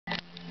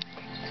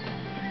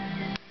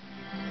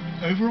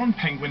Over on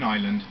Penguin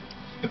Island,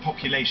 the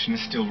population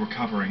is still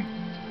recovering.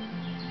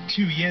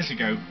 2 years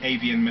ago,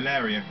 avian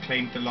malaria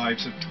claimed the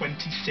lives of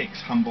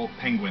 26 Humboldt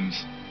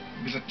penguins.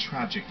 It was a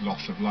tragic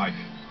loss of life.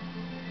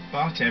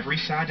 But every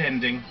sad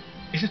ending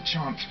is a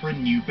chance for a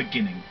new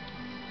beginning.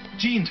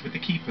 Jean's with the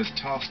keepers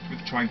tasked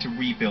with trying to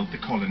rebuild the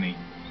colony,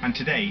 and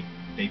today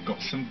they've got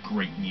some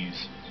great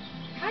news.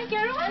 Hi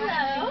girls.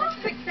 Hello.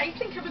 It's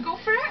exciting. Can we go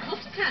for it? Of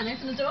course we can.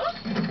 Open the door.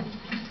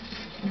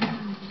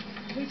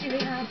 Who do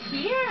we have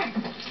here?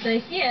 So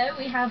here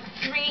we have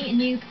 3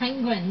 new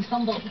penguins,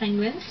 Humboldt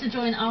penguins, to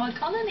join our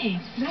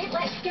colony. Right,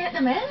 let's get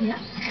them in. Yeah.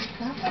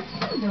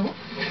 Hello.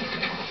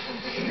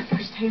 This is the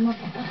first time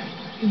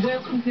I've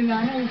welcome to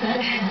Ireland.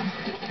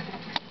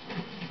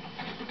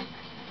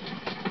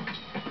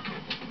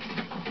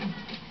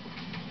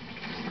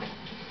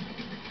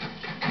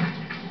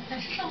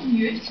 This is all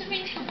new to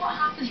me, so what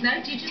happens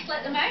now? Do you just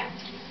let them out?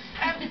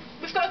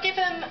 We've got to give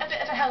them a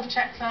bit of a health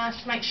check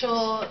first, make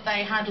sure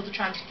they handle the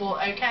transport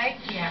okay.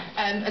 Yeah.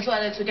 As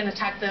well as we're going to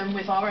tag them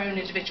with our own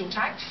individual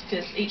tags,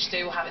 because each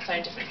zoo will have its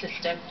own different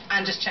system,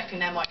 and just checking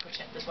their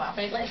microchip as well.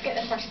 Right, let's get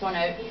the first one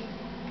out.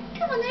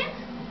 Come on then.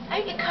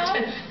 Out you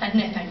come.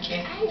 No, thank you.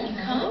 Out you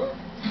come.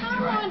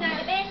 Come on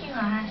out. There you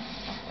are.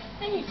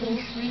 There you go,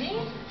 sweetie.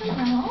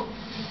 Hello.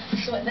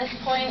 So at this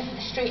point,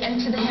 straight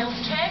into the health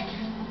check.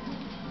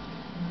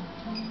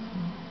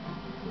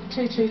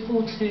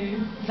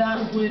 2242.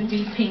 That would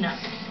be Peanut.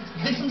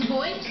 This one's a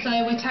boy, so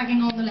we're tagging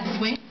on the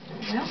left wing.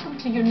 Welcome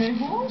to your new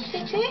home,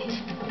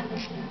 sweetie.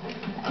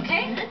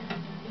 Okay.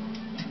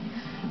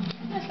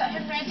 Is that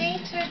him ready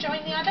to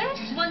join the others?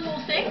 One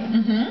more thing.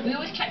 We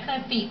always check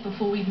their feet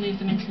before we move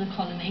them into the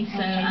colony.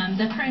 So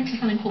they're prone to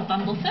something called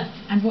bumblefoot.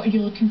 And what are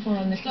you looking for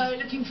on this? So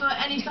looking for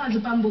any signs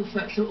of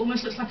bumblefoot, so it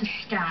almost looks like a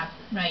scab.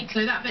 Right.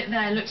 So that bit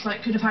there looks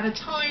like could have had a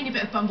tiny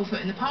bit of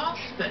bumblefoot in the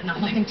past, but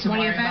nothing to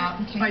worry about.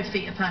 Okay. Both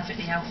feet are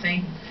perfectly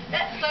healthy.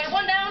 Yeah, so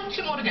 1 down,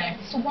 2 more to go.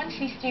 So once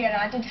these 3 are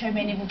added, how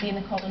many will be in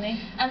the colony?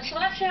 So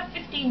we'll actually have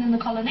 15 in the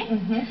colony.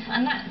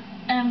 And that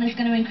is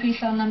going to increase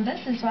our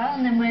numbers as well.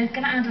 And then we're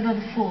going to add another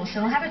 4.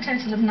 So we'll have a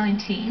total of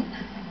 19.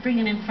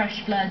 Bringing in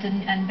fresh blood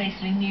and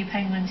basically new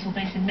penguins will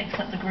basically mix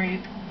up the group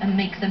and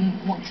make them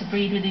want to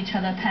breed with each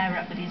other, pair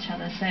up with each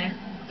other. So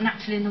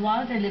naturally in the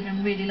wild they live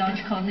in really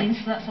large colonies,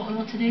 so that's what we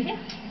want to do here.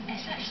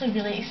 It's actually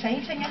really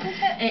exciting,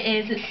 isn't it? It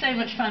is. It's so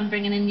much fun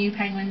bringing in new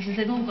penguins, as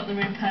they've all got their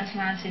own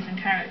personalities and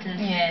characters.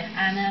 Yes.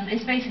 And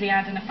it's basically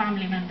adding a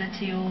family member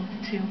to your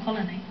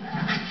colony.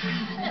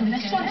 And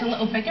this one's a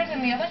little bigger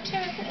than the other 2,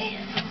 isn't it?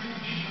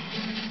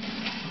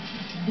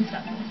 Is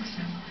that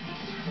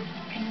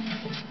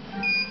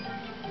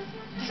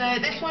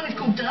So this one is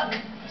called Duck.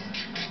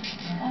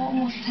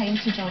 Almost time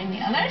to join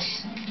the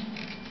others.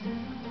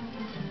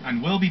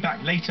 And we'll be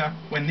back later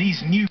when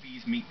these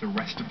newbies meet the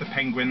rest of the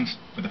penguins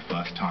for the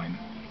first time.